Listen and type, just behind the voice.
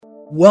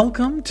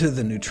Welcome to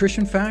the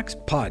Nutrition Facts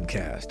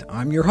Podcast.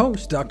 I'm your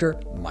host, Dr.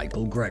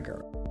 Michael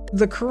Greger.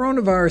 The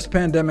coronavirus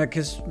pandemic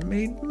has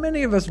made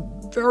many of us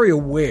very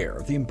aware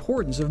of the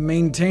importance of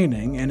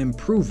maintaining and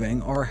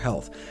improving our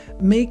health.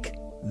 Make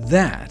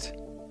that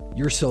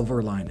your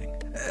silver lining,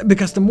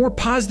 because the more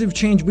positive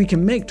change we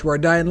can make to our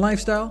diet and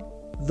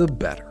lifestyle, the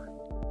better.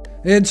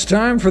 It's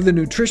time for the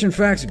Nutrition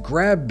Facts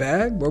Grab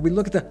Bag, where we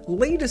look at the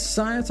latest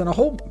science on a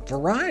whole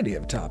variety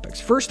of topics.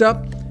 First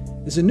up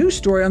is a new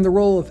story on the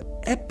role of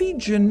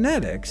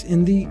epigenetics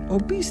in the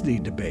obesity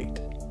debate.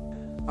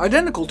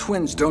 Identical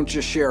twins don't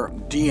just share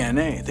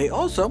DNA, they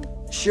also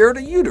share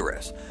a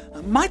uterus.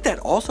 Might that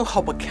also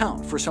help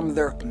account for some of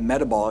their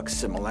metabolic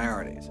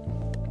similarities?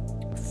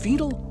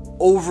 Fetal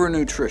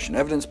overnutrition,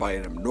 evidenced by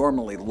an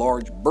abnormally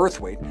large birth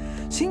weight,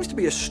 seems to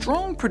be a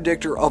strong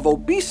predictor of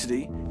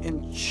obesity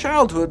in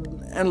childhood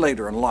and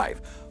later in life.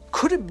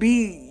 Could it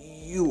be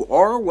you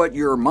are what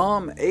your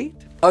mom ate?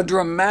 A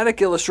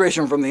dramatic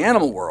illustration from the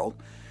animal world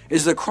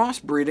is the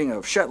crossbreeding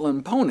of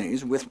Shetland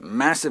ponies with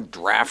massive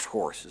draft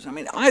horses.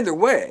 Either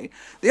way,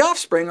 the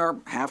offspring are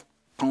half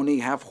pony,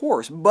 half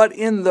horse, but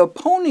in the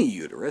pony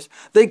uterus,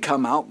 they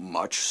come out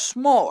much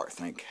smaller.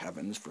 Thank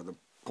heavens for the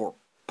poor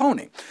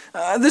pony.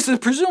 This is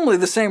presumably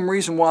the same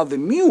reason why the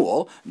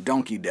mule,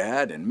 donkey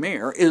dad and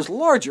mare, is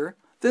larger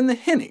than the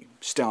hinny,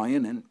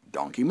 stallion and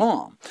donkey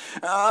mom.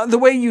 The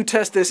way you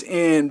test this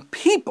in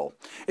people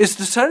is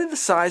to study the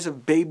size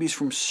of babies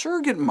from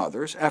surrogate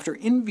mothers after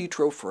in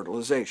vitro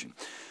fertilization.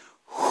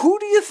 Who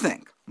do you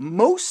think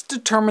most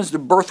determines the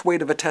birth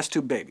weight of a test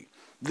tube baby?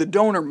 The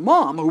donor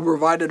mom, who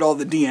provided all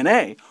the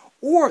DNA,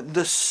 or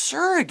the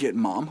surrogate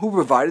mom, who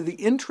provided the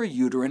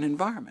intrauterine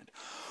environment?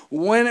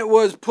 When it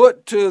was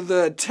put to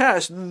the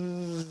test,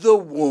 the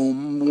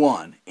womb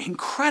won.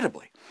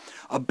 Incredibly,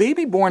 a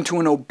baby born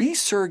to an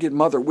obese surrogate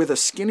mother with a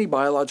skinny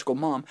biological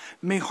mom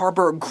may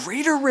harbor a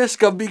greater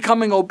risk of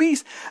becoming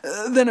obese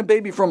than a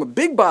baby from a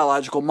big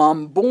biological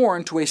mom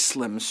born to a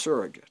slim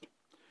surrogate.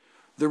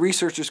 The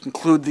researchers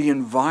conclude the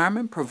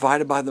environment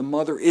provided by the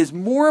mother is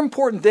more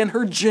important than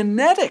her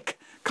genetic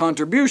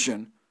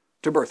contribution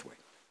to birth weight.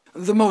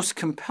 The most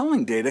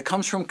compelling data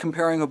comes from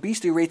comparing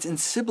obesity rates in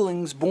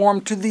siblings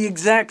born to the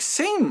exact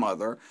same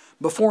mother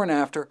before and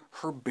after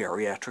her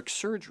bariatric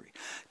surgery.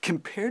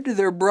 Compared to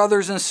their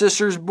brothers and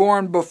sisters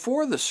born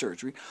before the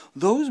surgery,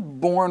 those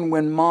born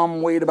when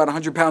mom weighed about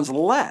 100 pounds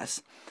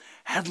less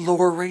had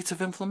lower rates of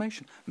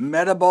inflammation,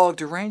 metabolic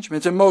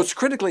derangements, and most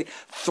critically,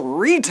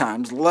 3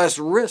 times less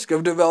risk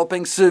of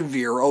developing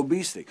severe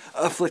obesity,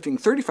 afflicting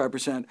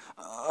 35%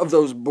 of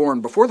those born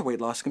before the weight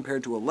loss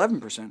compared to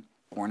 11%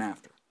 born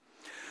after.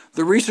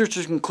 The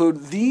researchers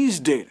conclude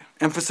these data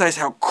emphasize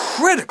how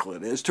critical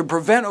it is to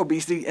prevent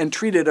obesity and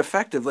treat it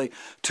effectively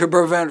to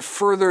prevent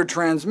further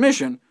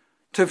transmission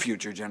to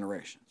future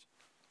generations.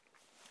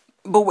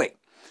 But wait.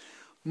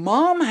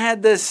 Mom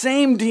had the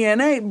same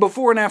DNA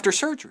before and after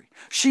surgery.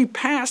 She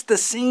passed the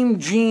same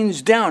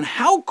genes down.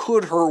 How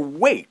could her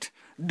weight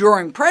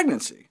during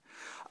pregnancy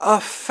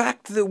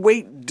affect the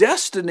weight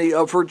destiny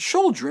of her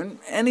children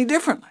any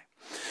differently?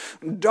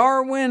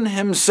 Darwin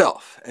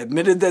himself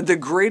admitted that the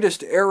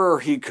greatest error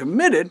he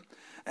committed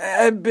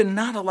had been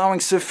not allowing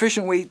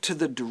sufficient weight to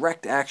the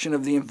direct action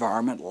of the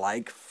environment,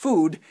 like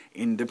food,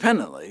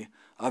 independently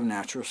of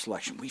natural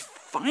selection. We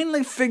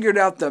finally figured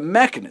out the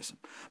mechanism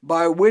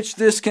by which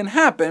this can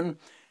happen: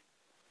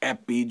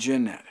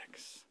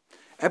 epigenetics.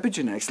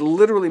 Epigenetics,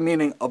 literally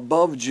meaning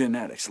above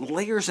genetics,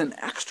 layers an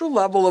extra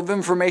level of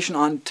information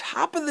on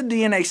top of the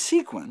DNA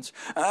sequence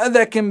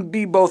that can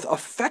be both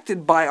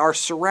affected by our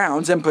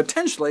surrounds and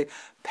potentially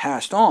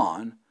passed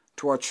on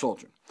to our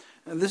children.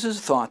 This is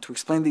thought to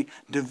explain the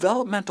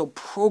developmental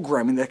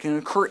programming that can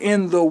occur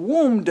in the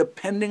womb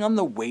depending on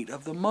the weight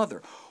of the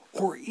mother,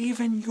 or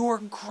even your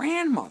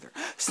grandmother.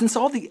 Since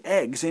all the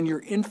eggs in your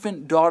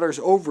infant daughter's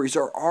ovaries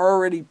are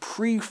already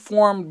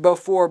pre-formed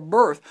before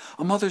birth,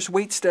 a mother's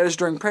weight status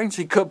during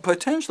pregnancy could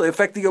potentially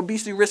affect the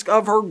obesity risk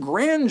of her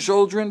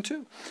grandchildren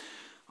too.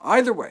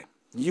 Either way,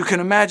 you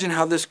can imagine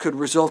how this could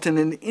result in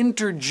an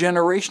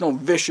intergenerational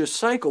vicious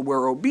cycle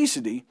where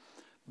obesity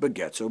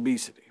begets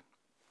obesity.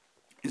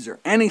 Is there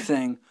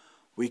anything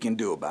we can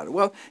do about it?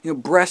 Well,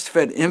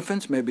 breastfed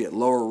infants may be at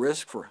lower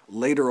risk for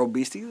later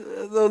obesity,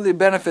 though the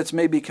benefits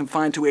may be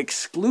confined to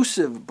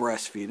exclusive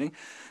breastfeeding,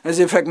 as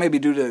the effect may be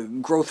due to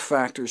growth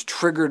factors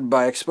triggered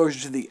by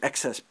exposure to the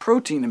excess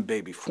protein in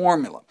baby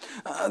formula.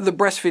 The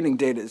breastfeeding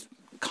data is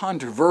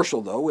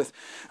controversial, though, with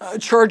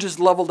charges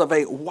leveled of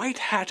a white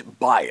hat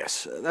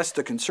bias. That's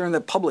the concern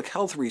that public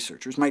health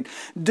researchers might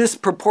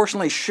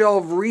disproportionately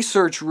shelve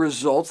research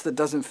results that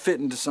doesn't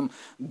fit into some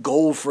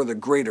goal for the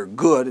greater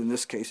good, in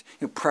this case,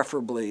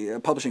 preferably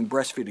publishing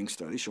breastfeeding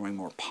studies showing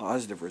more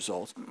positive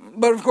results.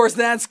 But of course,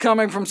 that's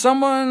coming from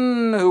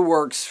someone who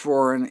works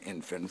for an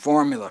infant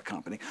formula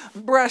company.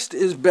 Breast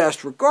is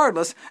best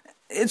regardless.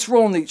 Its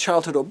role in the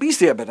childhood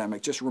obesity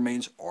epidemic just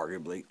remains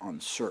arguably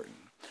uncertain.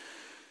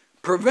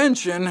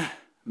 Prevention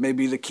may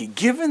be the key.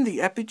 Given the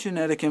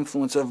epigenetic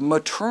influence of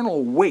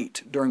maternal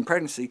weight during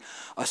pregnancy,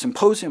 a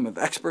symposium of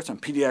experts on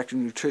pediatric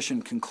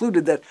nutrition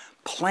concluded that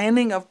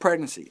planning of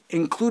pregnancy,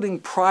 including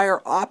prior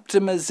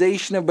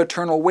optimization of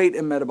maternal weight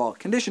and metabolic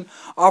condition,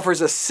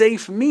 offers a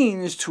safe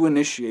means to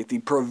initiate the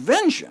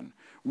prevention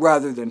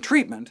rather than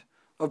treatment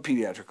of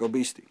pediatric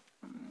obesity.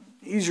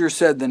 Easier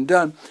said than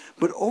done,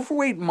 but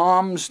overweight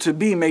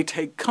moms-to-be may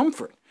take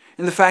comfort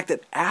in the fact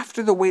that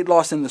after the weight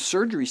loss in the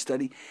surgery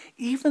study,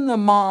 even the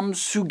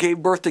moms who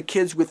gave birth to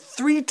kids with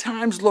 3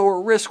 times lower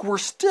risk were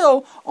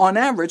still, on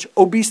average,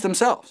 obese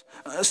themselves,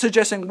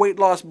 suggesting weight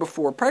loss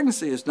before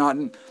pregnancy is not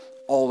an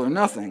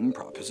all-or-nothing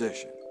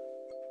proposition.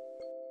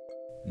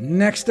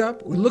 Next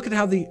up, we look at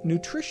how the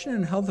nutrition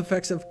and health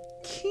effects of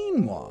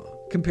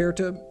quinoa compare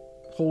to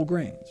whole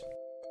grains.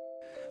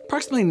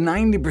 Approximately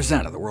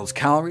 90% of the world's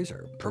calories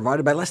are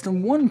provided by less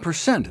than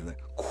 1% of the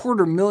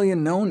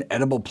 250,000 known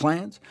edible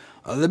plants.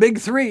 The big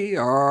three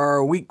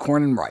are wheat,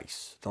 corn, and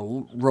rice,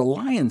 the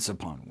reliance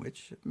upon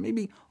which may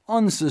be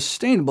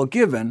unsustainable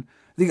given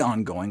the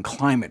ongoing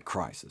climate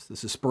crisis.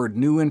 This has spurred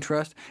new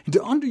interest into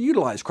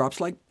underutilized crops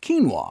like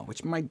quinoa,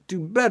 which might do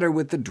better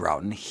with the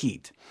drought and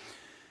heat.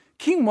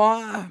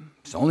 Quinoa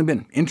has only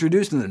been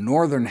introduced in the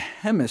northern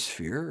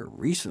hemisphere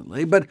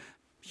recently, but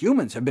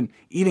humans have been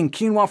eating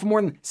quinoa for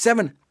more than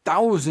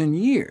 7,000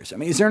 years.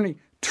 Is there any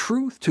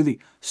truth to the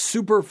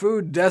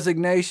superfood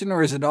designation,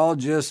 or is it all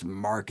just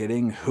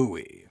marketing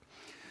hooey?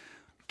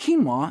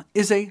 Quinoa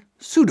is a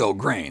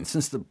pseudo-grain,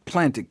 since the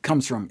plant it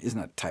comes from isn't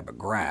a type of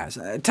grass.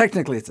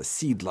 Technically, it's a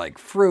seed-like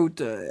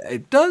fruit.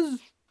 It does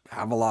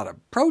have a lot of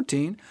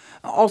protein,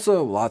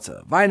 also lots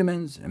of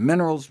vitamins and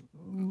minerals,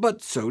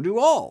 but so do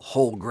all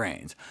whole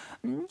grains.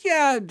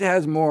 Yeah, it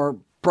has more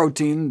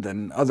protein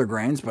than other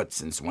grains, but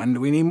since when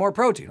do we need more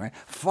protein, right?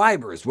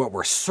 Fiber is what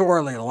we're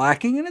sorely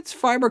lacking, and its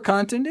fiber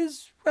content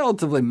is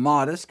relatively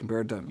modest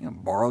compared to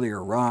barley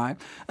or rye,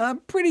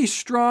 pretty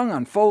strong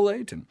on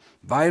folate and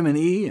vitamin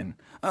E, and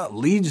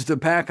leads the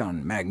pack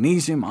on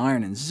magnesium,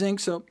 iron, and zinc,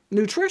 so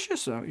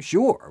nutritious,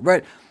 sure.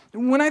 But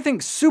when I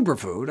think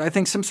superfood, I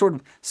think some sort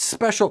of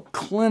special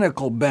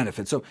clinical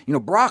benefit. So,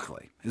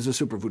 broccoli is a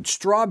superfood,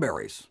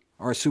 strawberries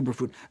are a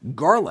superfood,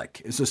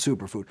 garlic is a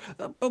superfood.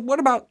 But what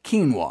about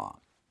quinoa?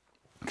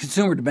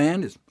 Consumer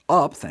demand is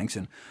up, thanks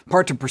in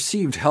part to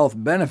perceived health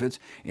benefits.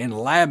 In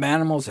lab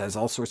animals, it has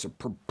all sorts of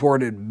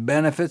purported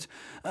benefits,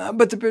 but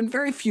there have been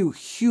very few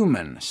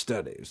human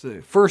studies.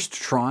 The first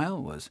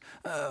trial was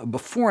a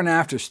before and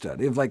after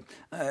study of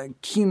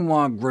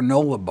quinoa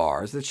granola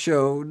bars that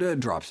showed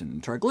drops in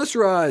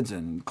triglycerides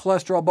and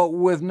cholesterol, but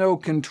with no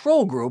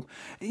control group.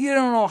 You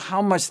don't know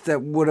how much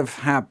that would have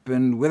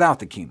happened without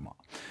the quinoa.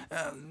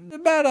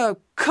 About a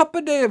cup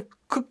a day of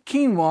cooked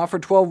quinoa for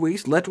 12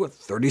 weeks led to a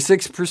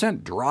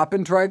 36% drop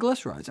in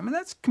triglycerides.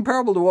 That's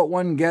comparable to what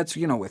one gets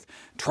with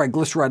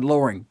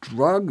triglyceride-lowering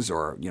drugs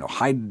or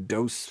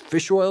high-dose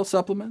fish oil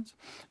supplements.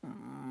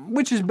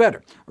 Which is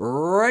better,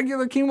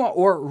 regular quinoa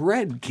or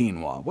red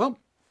quinoa? Well,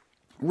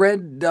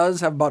 red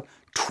does have about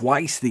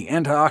twice the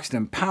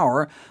antioxidant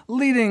power,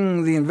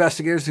 leading the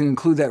investigators to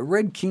conclude that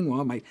red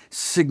quinoa might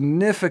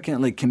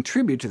significantly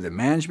contribute to the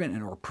management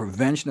and/or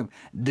prevention of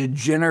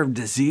degenerative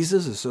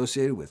diseases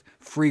associated with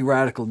free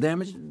radical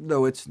damage,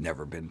 though it's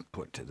never been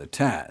put to the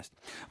test.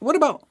 What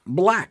about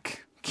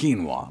black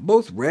quinoa?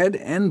 Both red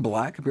and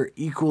black appear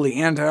equally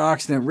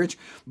antioxidant-rich,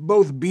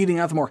 both beating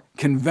out the more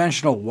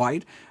conventional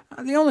white.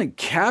 The only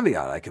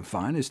caveat I can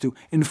find is to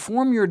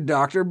inform your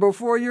doctor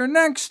before your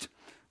next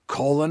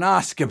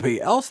colonoscopy,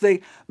 else they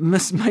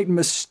might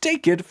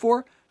mistake it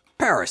for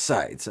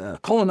parasites.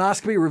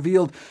 Colonoscopy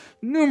revealed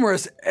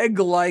numerous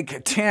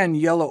egg-like tan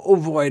yellow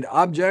ovoid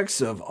objects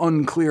of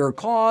unclear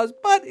cause,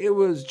 but it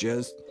was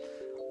just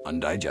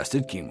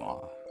undigested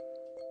quinoa.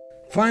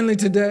 Finally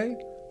today,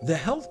 the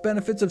health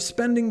benefits of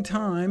spending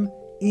time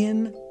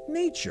in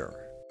nature.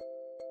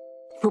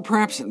 For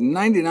perhaps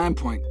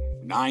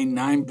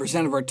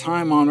 99.99% of our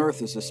time on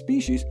Earth as a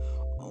species,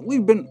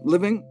 we've been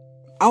living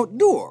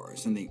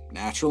outdoors in the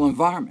natural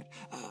environment.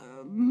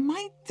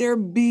 Might there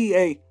be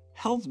a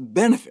health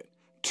benefit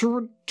to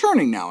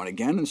returning now and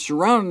again and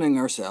surrounding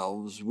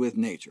ourselves with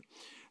nature?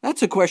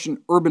 That's a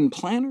question urban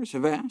planners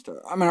have asked.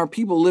 Are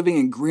people living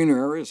in greener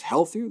areas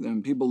healthier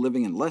than people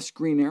living in less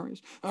green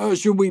areas?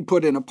 Should we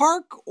put in a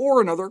park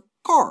or another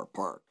car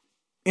park?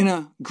 In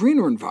a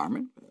greener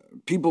environment,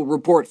 people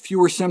report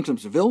fewer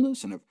symptoms of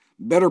illness and have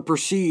better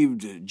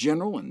perceived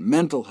general and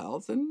mental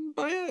health, and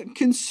by a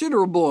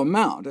considerable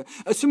amount.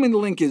 Assuming the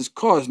link is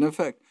cause and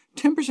effect,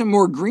 10%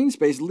 more green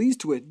space leads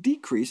to a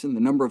decrease in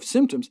the number of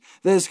symptoms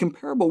that is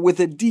comparable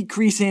with a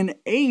decrease in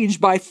age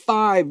by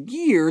 5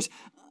 years,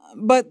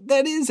 but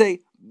that is a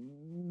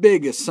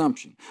big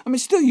assumption.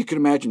 Still, you could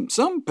imagine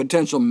some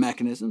potential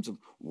mechanisms of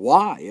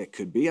why it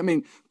could be.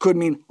 Could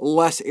mean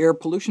less air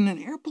pollution,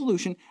 and air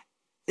pollution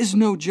is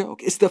no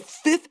joke. It's the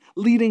 5th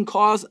leading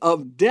cause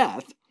of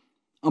death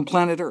on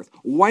planet Earth,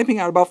 wiping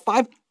out about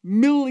 5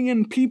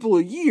 million people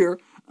a year,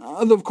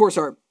 although of course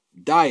our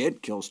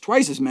diet kills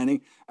twice as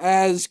many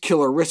as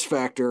killer risk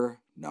factor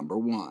number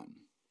 1.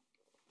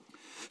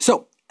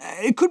 So,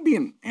 It could be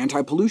an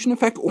anti-pollution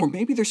effect, or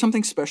maybe there's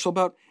something special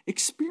about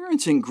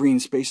experiencing green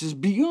spaces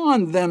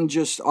beyond them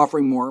just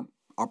offering more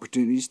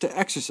opportunities to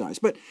exercise.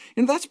 But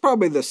that's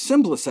probably the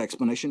simplest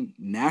explanation.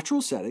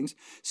 Natural settings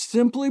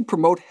simply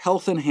promote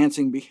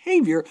health-enhancing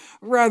behavior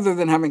rather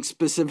than having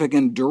specific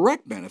and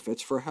direct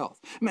benefits for health.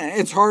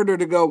 It's harder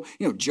to go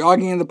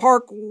jogging in the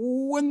park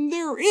when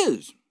there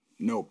is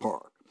no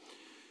park.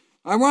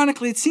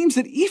 Ironically, it seems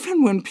that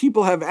even when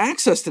people have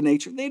access to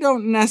nature, they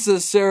don't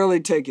necessarily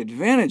take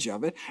advantage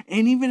of it,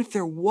 and even if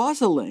there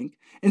was a link,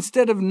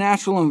 instead of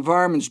natural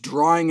environments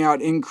drawing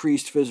out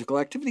increased physical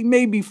activity,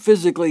 maybe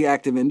physically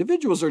active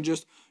individuals are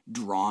just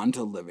drawn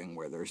to living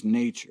where there's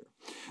nature.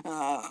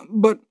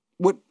 But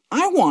what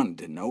I wanted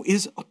to know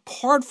is,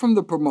 apart from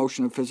the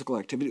promotion of physical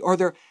activity, are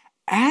there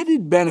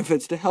added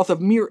benefits to health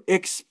of mere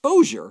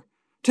exposure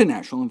to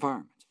natural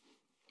environments?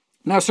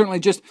 Now, certainly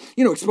just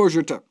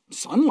exposure to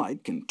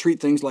sunlight can treat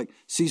things like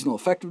seasonal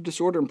affective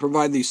disorder and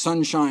provide the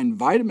sunshine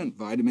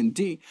vitamin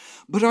D,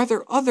 but are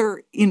there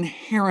other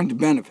inherent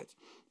benefits?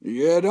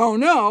 You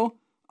don't know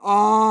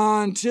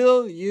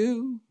until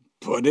you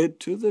put it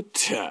to the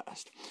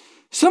test.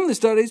 Some of the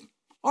studies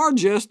are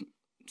just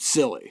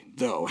silly,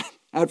 though.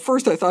 At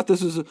first I thought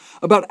this was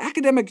about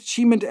academic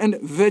achievement and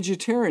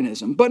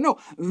vegetarianism, but no,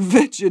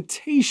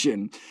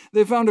 vegetation.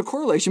 They found a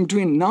correlation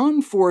between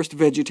non-forest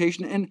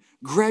vegetation and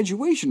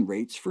graduation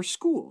rates for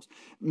schools.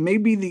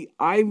 Maybe the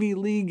Ivy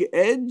League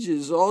edge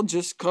is all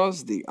just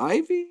cause the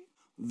ivy?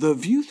 The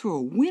view through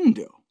a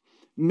window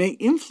may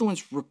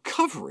influence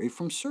recovery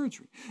from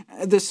surgery.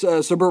 At this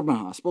suburban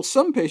hospital,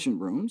 some patient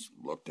rooms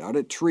looked out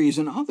at trees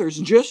and others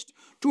just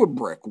to a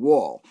brick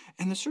wall,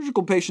 and the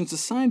surgical patients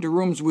assigned to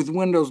rooms with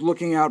windows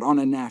looking out on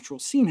a natural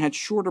scene had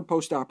shorter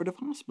postoperative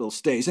hospital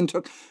stays and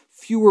took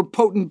fewer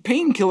potent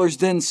painkillers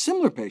than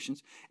similar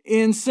patients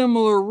in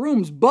similar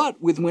rooms,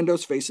 but with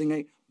windows facing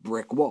a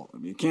brick wall.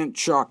 You can't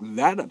chalk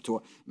that up to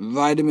a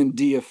vitamin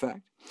D effect.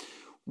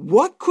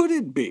 What could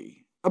it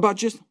be about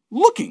just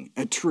looking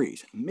at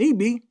trees?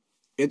 Maybe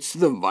it's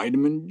the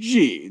vitamin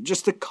G,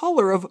 just the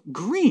color of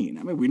green.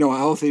 We know how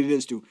healthy it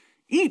is to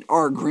eat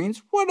our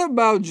greens. What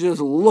about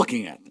just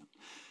looking at them?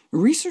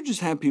 Researchers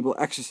have people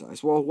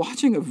exercise while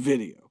watching a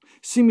video,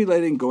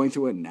 simulating going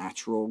through a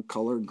natural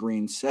color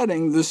green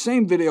setting, the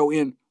same video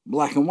in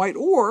black and white,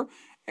 or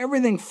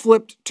everything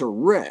flipped to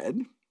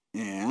red,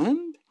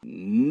 and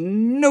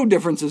no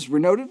differences were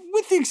noted,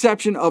 with the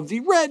exception of the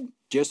red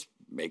just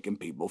making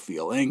people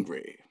feel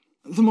angry.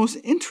 The most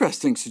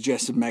interesting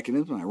suggested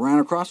mechanism I ran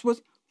across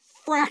was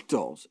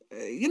fractals.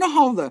 You know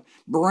how the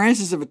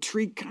branches of a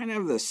tree kind of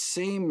have the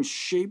same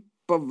shape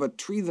of a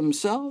tree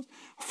themselves?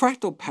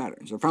 Fractal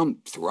patterns are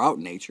found throughout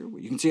nature,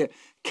 where you can see a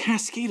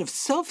cascade of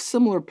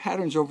self-similar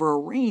patterns over a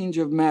range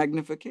of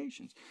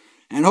magnifications,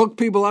 and hook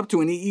people up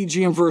to an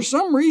EEG, and for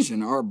some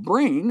reason our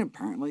brain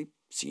apparently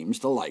seems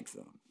to like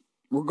them.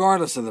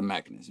 Regardless of the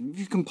mechanism, if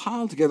you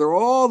compile together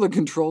all the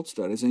controlled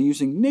studies and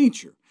using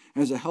nature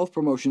as a health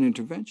promotion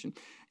intervention,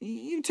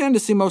 you tend to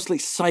see mostly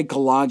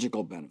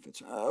psychological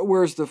benefits,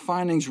 whereas the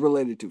findings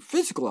related to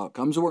physical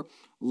outcomes were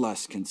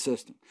less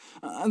consistent.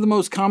 The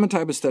most common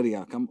type of study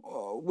outcome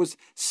was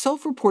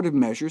self-reported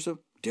measures of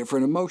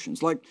different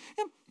emotions, like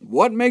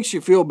what makes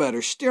you feel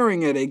better,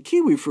 staring at a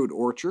kiwi fruit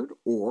orchard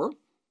or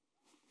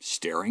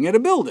staring at a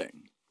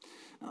building.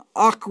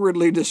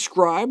 Awkwardly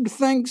described,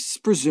 thanks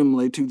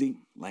presumably to the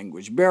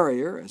language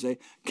barrier, as a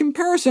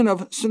comparison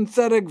of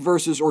synthetic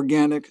versus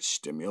organic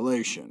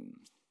stimulation.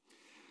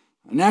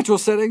 Natural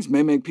settings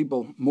may make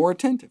people more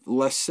attentive,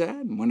 less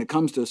sad, and when it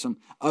comes to some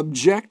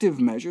objective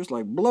measures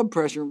like blood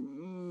pressure,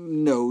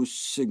 no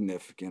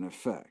significant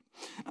effect.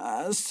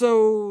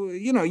 So,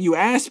 you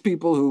ask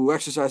people who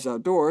exercise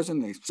outdoors,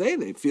 and they say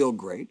they feel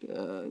great,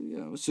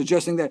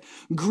 suggesting that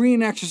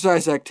green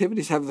exercise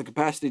activities have the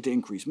capacity to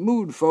increase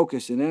mood,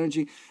 focus, and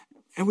energy,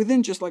 and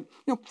within just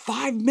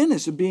 5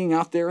 minutes of being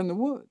out there in the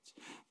woods.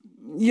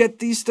 Yet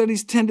these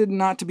studies tended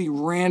not to be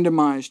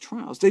randomized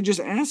trials. They just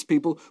asked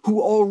people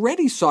who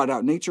already sought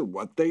out nature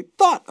what they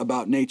thought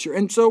about nature,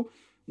 and so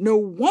no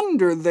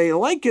wonder they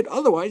like it,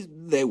 otherwise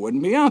they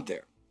wouldn't be out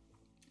there.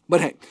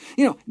 But hey,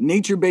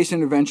 nature-based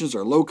interventions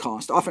are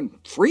low-cost, often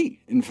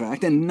free, in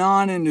fact, and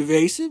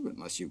non-invasive,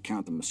 unless you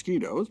count the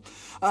mosquitoes.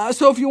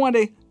 So if you want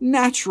a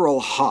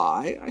natural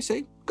high, I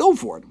say go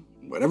for it,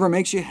 whatever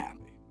makes you happy.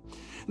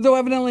 Though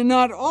evidently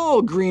not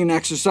all green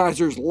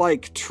exercisers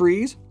like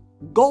trees,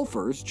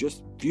 golfers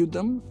just viewed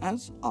them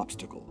as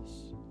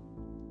obstacles.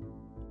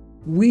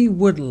 We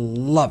would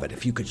love it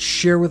if you could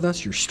share with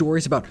us your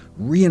stories about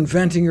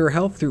reinventing your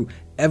health through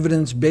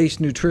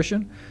evidence-based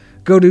nutrition.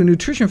 Go to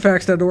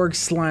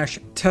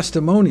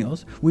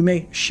nutritionfacts.org/testimonials. We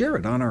may share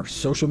it on our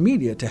social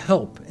media to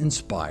help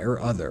inspire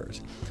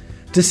others.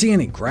 To see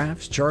any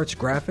graphs, charts,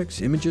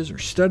 graphics, images, or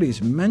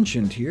studies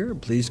mentioned here,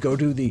 please go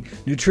to the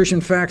Nutrition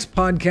Facts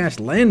podcast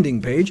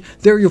landing page.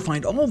 There you'll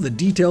find all the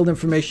detailed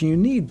information you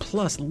need,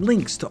 plus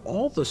links to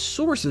all the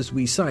sources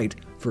we cite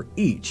for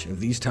each of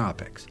these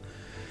topics.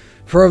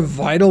 For a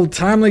vital,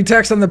 timely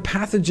text on the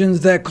pathogens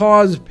that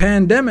cause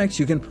pandemics,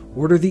 you can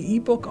order the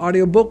ebook,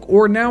 audiobook,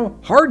 or now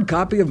hard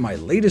copy of my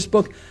latest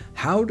book,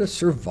 How to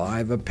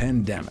Survive a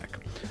Pandemic.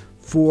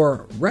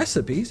 For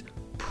recipes,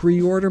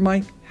 pre-order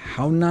my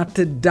How Not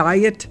to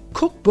Diet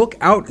cookbook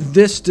out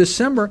this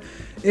December.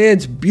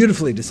 It's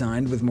beautifully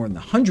designed with more than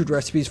 100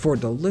 recipes for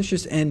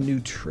delicious and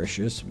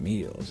nutritious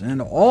meals,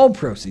 and all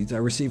proceeds I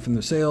receive from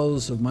the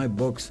sales of my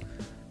books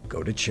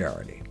go to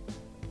charity.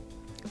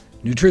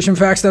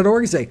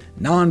 NutritionFacts.org is a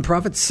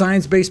non-profit,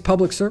 science-based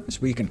public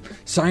service where you can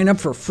sign up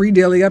for free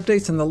daily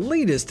updates on the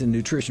latest in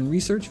nutrition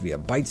research via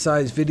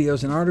bite-sized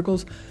videos and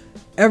articles.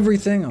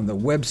 Everything on the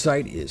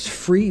website is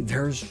free.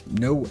 There's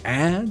no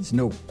ads,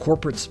 no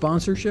corporate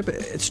sponsorship.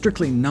 It's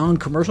strictly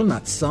non-commercial,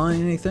 not selling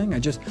anything. I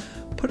just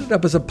put it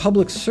up as a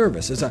public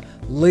service, as a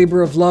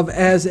labor of love,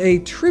 as a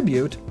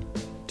tribute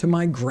to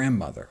my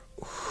grandmother,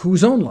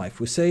 whose own life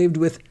was saved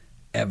with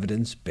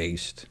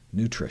evidence-based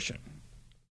nutrition.